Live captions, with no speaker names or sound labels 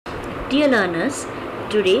Dear learners,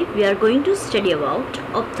 today we are going to study about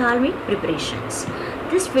ophthalmic preparations.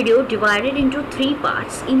 This video divided into three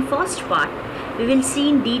parts. In first part, we will see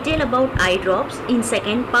in detail about eye drops. In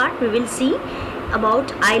second part, we will see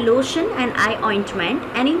about eye lotion and eye ointment.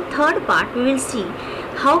 And in third part, we will see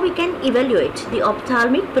how we can evaluate the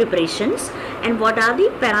ophthalmic preparations and what are the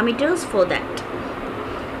parameters for that.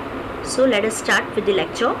 So let us start with the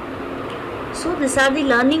lecture. So these are the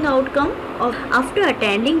learning outcome of after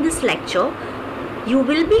attending this lecture. You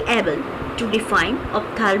will be able to define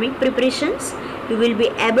ophthalmic preparations. You will be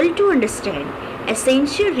able to understand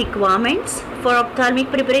essential requirements for ophthalmic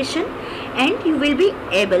preparation, and you will be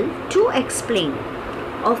able to explain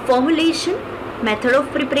of formulation, method of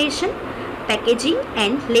preparation, packaging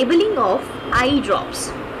and labeling of eye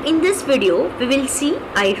drops. In this video, we will see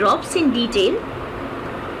eye drops in detail.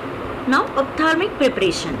 Now, ophthalmic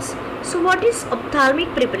preparations. So what is ophthalmic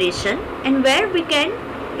preparation and where we can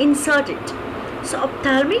insert it? So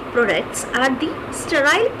ophthalmic products are the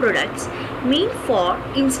sterile products meant for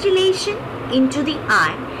installation into the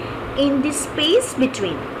eye in the space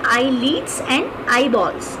between eyelids and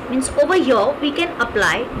eyeballs. Means over here we can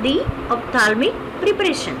apply the ophthalmic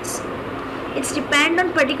preparations. It's depend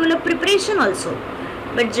on particular preparation also,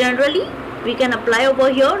 but generally we can apply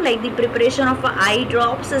over here like the preparation of eye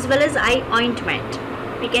drops as well as eye ointment.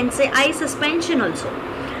 We can say eye suspension also.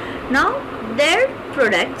 Now their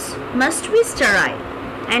products must be sterile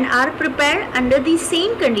and are prepared under the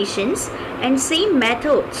same conditions and same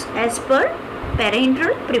methods as per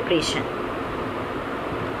parenteral preparation.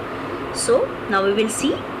 So now we will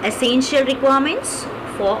see essential requirements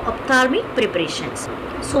for ophthalmic preparations.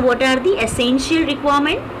 So what are the essential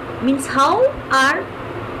requirements? Means how our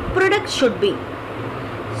product should be.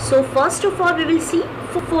 So first of all we will see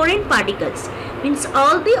foreign particles. Means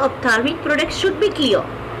all the ophthalmic products should be clear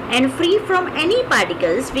and free from any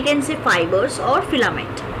particles, we can say fibers or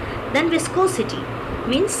filament. Then viscosity,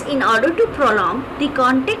 means in order to prolong the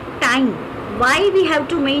contact time. Why we have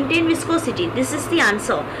to maintain viscosity? This is the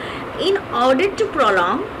answer. In order to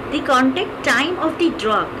prolong the contact time of the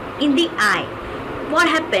drug in the eye, what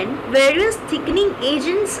happened? Various thickening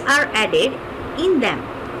agents are added in them.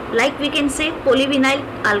 Like we can say polyvinyl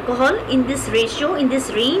alcohol in this ratio, in this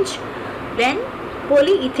range. Then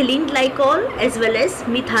polyethylene glycol as well as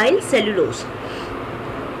methyl cellulose,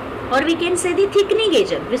 or we can say the thickening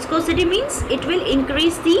agent. Viscosity means it will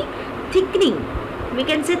increase the thickening, we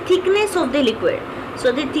can say thickness of the liquid.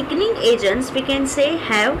 So the thickening agents we can say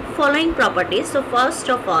have following properties. So first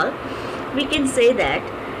of all we can say that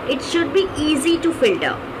it should be easy to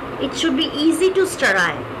filter, it should be easy to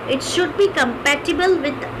sterile, it should be compatible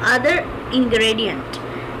with other ingredient,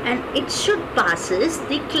 and it should passes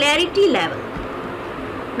the clarity level.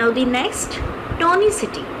 Now the next,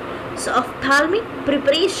 tonicity. So ophthalmic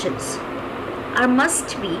preparations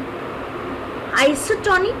must be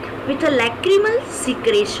isotonic with a lacrimal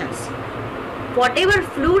secretions. Whatever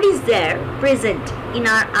fluid is there present in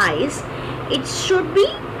our eyes, it should be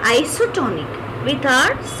isotonic with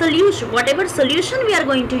our solution. Whatever solution we are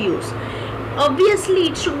going to use, obviously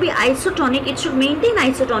it should be isotonic. It should maintain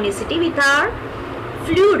isotonicity with our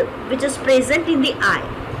fluid which is present in the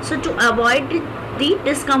eye. So to avoid the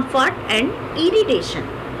discomfort and irritation,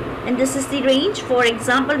 and this is the range. For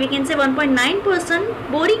example, we can say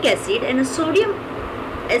 1.9% boric acid and a sodium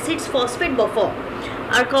acids phosphate buffer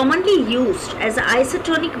are commonly used as an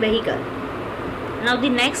isotonic vehicle. Now the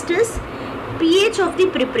next is pH of the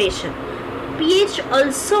preparation. pH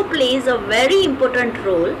also plays a very important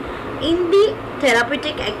role in the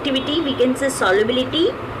therapeutic activity. We can say solubility,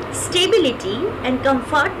 stability and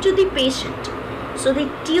comfort to the patient. So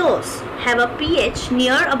the tears have a pH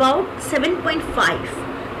near about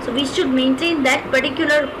 7.5. So we should maintain that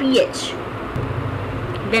particular pH.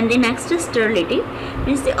 Then the next is sterility.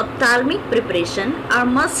 Means the ophthalmic preparation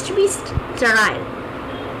must be sterile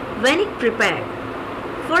when it prepared.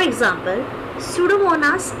 For example,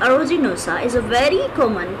 Pseudomonas aeruginosa is a very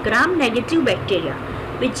common gram-negative bacteria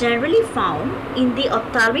which generally found in the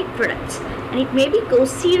ophthalmic products, and it may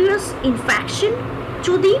cause serious infection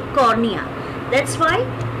to the cornea. That's why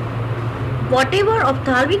whatever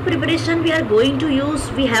ophthalmic preparation we are going to use,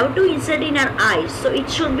 we have to insert in our eyes. So it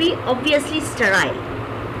should be obviously sterile.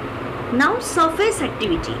 Now surface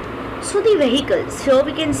activity. So the vehicles, here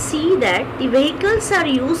we can see that the vehicles are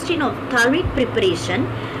used in ophthalmic preparation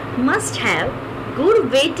must have good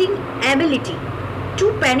weighting ability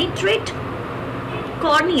to penetrate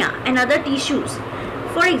cornea and other tissues.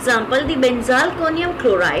 For example, the benzalkonium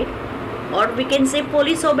chloride, or we can say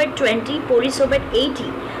polysorbate 20, polysorbate 80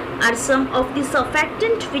 are some of the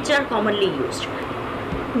surfactants which are commonly used.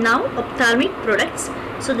 Now ophthalmic products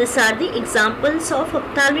So these are the examples of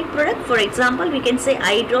ophthalmic product. For example, we can say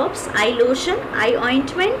eye drops, eye lotion, eye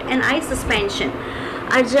ointment and eye suspension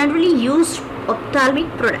are generally used ophthalmic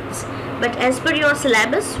products. But as per your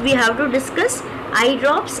syllabus, we have to discuss eye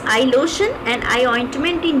drops, eye lotion and eye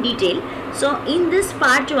ointment in detail. So in this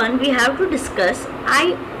part 1, we have to discuss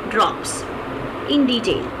eye drops in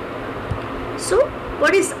detail. So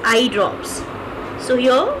what is eye drops? So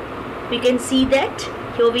here we can see that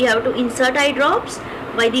here we have to insert eye drops.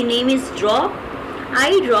 Why the name is drop?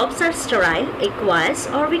 Eye drops are sterile, aqueous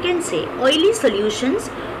or we can say oily solutions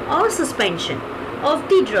or suspension of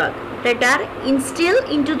the drug that are instilled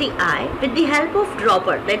into the eye with the help of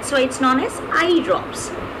dropper. That's why it's known as eye drops.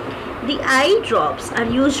 The eye drops are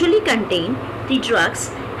usually contain the drugs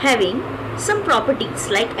having some properties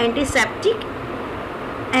like antiseptic,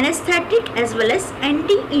 anesthetic as well as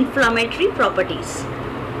anti-inflammatory properties.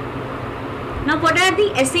 Now what are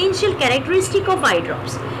the essential characteristics of eye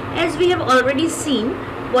drops? As we have already seen,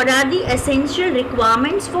 what are the essential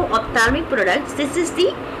requirements for ophthalmic products? This is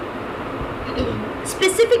the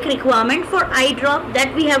specific requirement for eye drop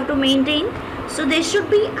that we have to maintain. So they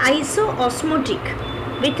should be iso-osmotic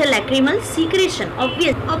with a lacrimal secretion.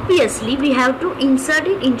 Obviously we have to insert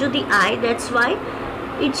it into the eye. That's why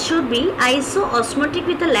it should be iso-osmotic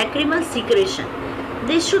with a lacrimal secretion.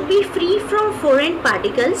 They should be free from foreign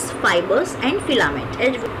particles, fibers and filament.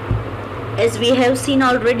 As we have seen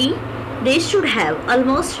already, they should have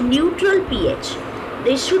almost neutral pH.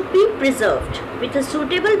 They should be preserved with a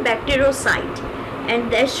suitable bactericide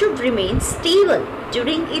and they should remain stable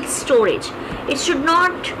during its storage. It should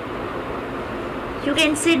not, you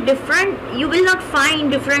can say you will not find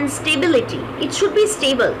different stability. It should be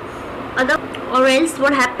stable. Or else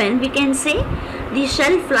what happen, we can say the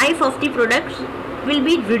shelf life of the product will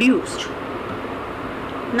be reduced.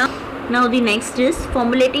 Now the next is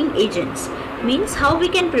formulating agents, means how we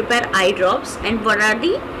can prepare eye drops and what are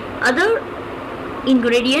the other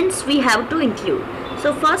ingredients we have to include.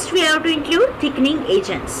 So first we have to include thickening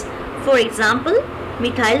agents. For example,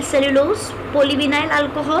 methyl cellulose, polyvinyl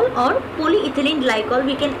alcohol or polyethylene glycol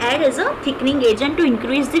we can add as a thickening agent to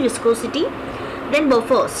increase the viscosity. Then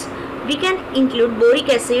buffers, we can include boric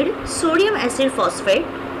acid, sodium acid phosphate,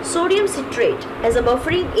 sodium citrate as a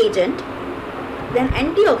buffering agent. Then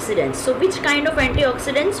antioxidants. So which kind of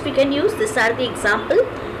antioxidants we can use? These are the example: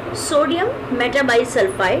 sodium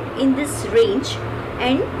metabisulfite in this range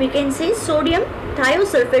and we can say sodium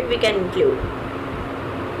thiosulfate we can include.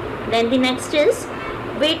 Then the next is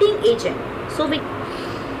weighting agent. So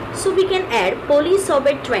we can add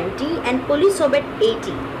polysorbate 20 and polysorbate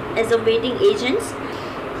 80 as a weighting agents.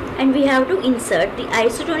 And we have to insert the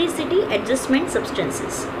isotonicity adjustment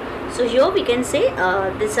substances. So here we can say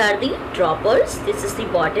these are the droppers, this is the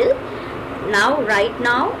bottle. Right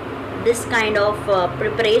now this kind of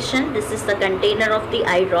preparation, this is the container of the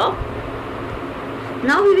eye drop.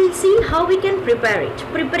 Now we will see how we can prepare it.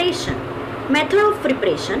 Preparation, method of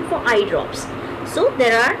preparation for eye drops. So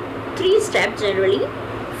there are 3 steps generally.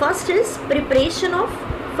 First is preparation of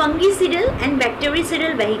fungicidal and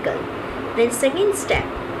bactericidal vehicle. Then second step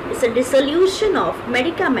is a dissolution of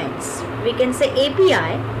medicaments, we can say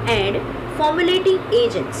API and formulating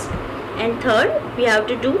agents. And third, we have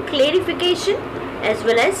to do clarification as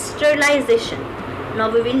well as sterilization. Now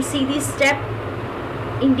we will see this step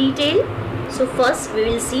in detail. So first we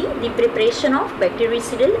will see the preparation of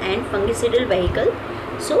bactericidal and fungicidal vehicle.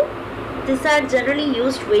 So these are generally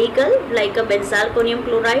used vehicle like a benzalkonium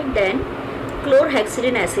chloride, then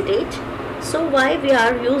chlorhexidine acetate. So why we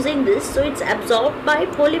are using this? So it's absorbed by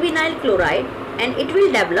polyvinyl chloride and it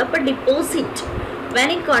will develop a deposit when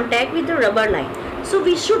in contact with the rubber line. So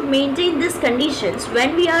we should maintain these conditions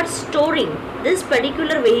when we are storing this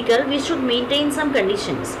particular vehicle. We should maintain some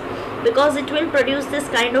conditions because it will produce this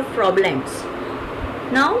kind of problems.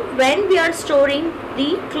 Now when we are storing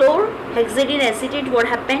the chlorhexidine acetate, what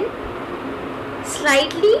happened?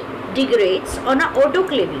 Slightly degrades on a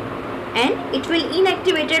autoclaving and it will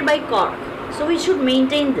inactivated by cork. So we should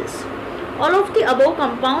maintain this. All of the above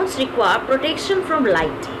compounds require protection from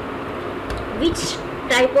light. Which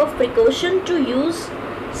type of precaution to use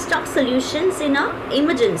stock solutions in an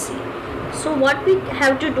emergency? So what we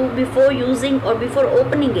have to do before using or before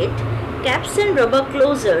opening it, caps and rubber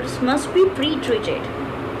closures must be pre-treated.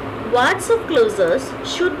 Wards of closures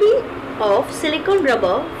should be of silicone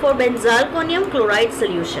rubber for benzalkonium chloride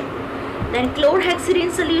solution. Then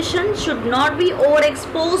chlorhexidine solution should not be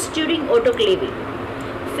overexposed during autoclaving.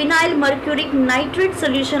 Phenyl mercuric nitrate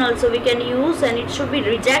solution also we can use and it should be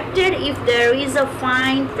rejected if there is a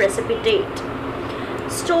fine precipitate.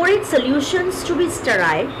 Storage solutions to be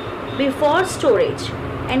sterile before storage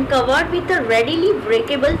and covered with a readily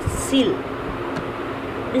breakable seal.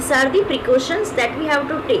 These are the precautions that we have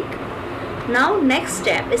to take. Now next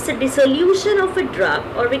step is the dissolution of a drug,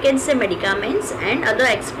 or we can say medicaments and other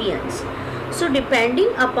excipients. So depending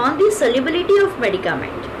upon the solubility of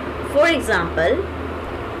medicament, for example,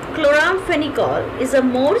 chloramphenicol is a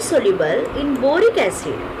more soluble in boric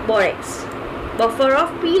acid, borax, buffer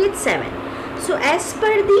of pH 7. So as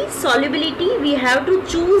per the solubility, we have to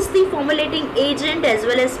choose the formulating agent as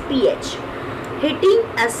well as pH. Heating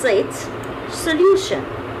acids solution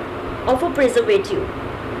of a preservative.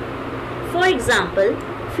 For example,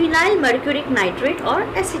 phenyl mercuric nitrate or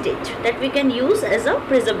acetate that we can use as a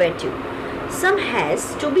preservative. Some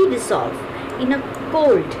has to be dissolved in a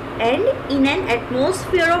cold and in an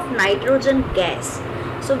atmosphere of nitrogen gas.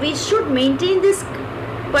 So we should maintain this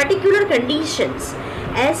particular conditions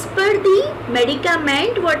as per the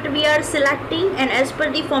medicament what we are selecting and as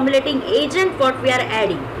per the formulating agent what we are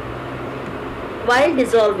adding while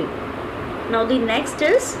dissolving. Now the next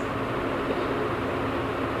is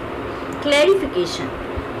clarification.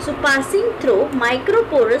 So passing through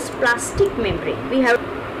microporous plastic membrane, we have,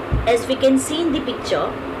 as we can see in the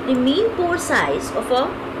picture, the mean pore size of a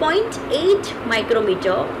 0.8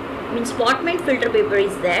 micrometer, means Portman filter paper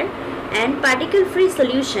is there, and particle free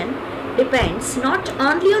solution depends not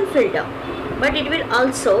only on filter but it will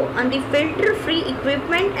also on the filter free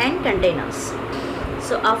equipment and containers.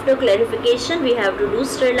 So after clarification we have to do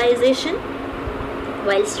sterilization.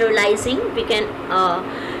 While sterilizing we can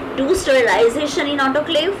do sterilization in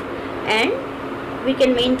autoclave, and we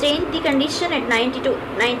can maintain the condition at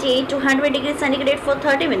 98 to 100 degrees centigrade for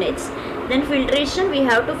 30 minutes. Then filtration, we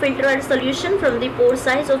have to filter our solution from the pore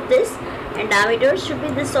size of this, and diameter should be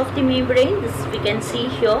this of the membrane. This we can see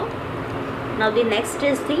here. Now the next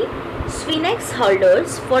is the Sphenex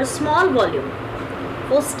holders for small volume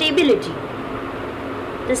for stability.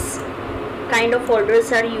 This kind of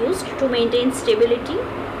holders are used to maintain stability.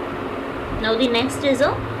 Now the next is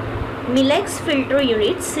a Milex filter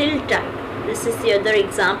unit seal type. This is the other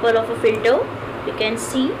example of a filter. You can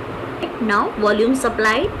see now volume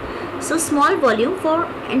supplied. So small volume for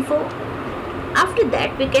after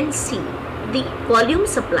that we can see the volume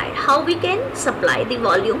supplied. How we can supply the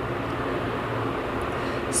volume?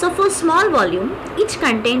 So for small volume, each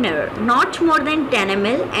container not more than 10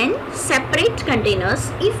 ml and separate containers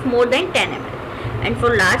if more than 10 ml. And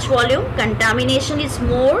for large volume, contamination is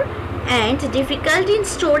more and difficult in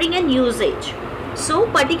storing and usage. So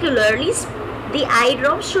particularly the eye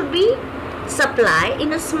drops should be supplied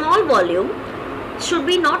in a small volume, should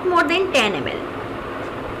be not more than 10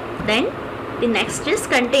 ml. Then the next is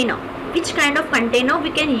container. Which kind of container we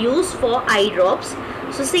can use for eye drops?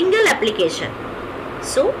 So single application.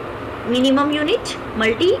 So minimum unit,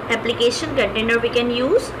 multi application container we can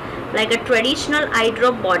use, like a traditional eye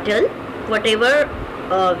drop bottle, whatever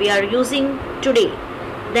we are using today.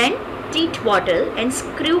 Then teat bottle and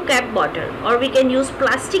screw cap bottle, or we can use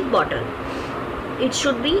plastic bottle. It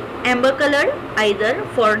should be amber color, either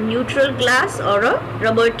for neutral glass or a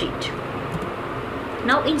rubber teat.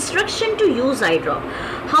 Now instruction to use eye drop.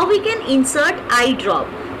 How we can insert eye drop?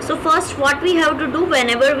 So first what we have to do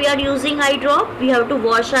whenever we are using eye drop, we have to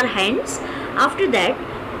wash our hands. After that,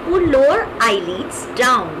 pull lower eyelids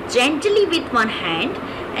down gently with one hand,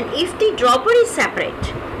 and if the dropper is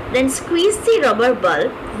separate, then squeeze the rubber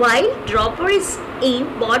bulb while dropper is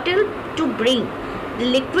in bottle to bring the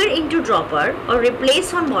liquid into dropper or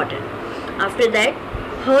replace on bottle. After that,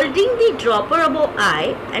 holding the dropper above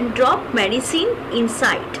eye and drop medicine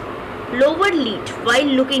inside. Lower lid while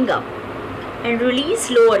looking up and release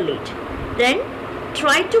lower lid. Then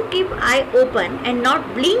try to keep eye open and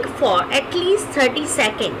not blink for at least 30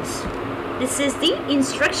 seconds. This is the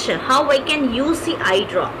instruction how I can use the eye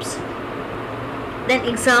drops. Then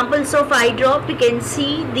examples of eye drop, we can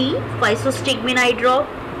see the physostigmine eye drop,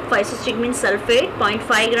 physostigmine sulfate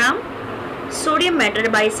 0.5 gram, sodium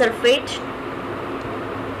metabisulfate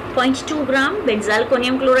 0.2 gram,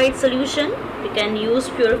 benzalkonium chloride solution. We can use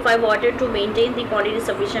purified water to maintain the quantity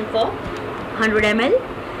sufficient for 100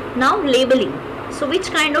 ml. Now labeling. So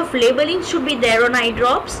which kind of labeling should be there on eye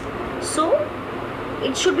drops? So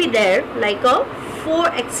it should be there like a for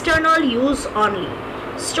external use only,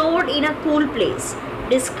 stored in a cool place.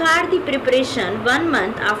 Discard the preparation 1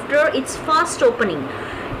 month after its first opening.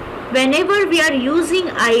 Whenever we are using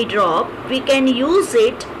eye drop, we can use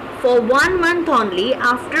it for 1 month only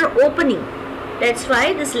after opening. That's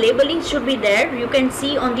why this labeling should be there. You can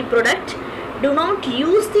see on the product, do not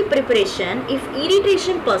use the preparation if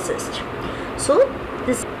irritation persists. So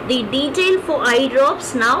this the detail for eye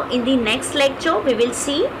drops. Now in the next lecture we will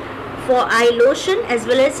see for eye lotion as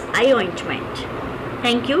well as eye ointment.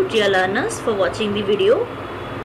 Thank you dear learners for watching the video.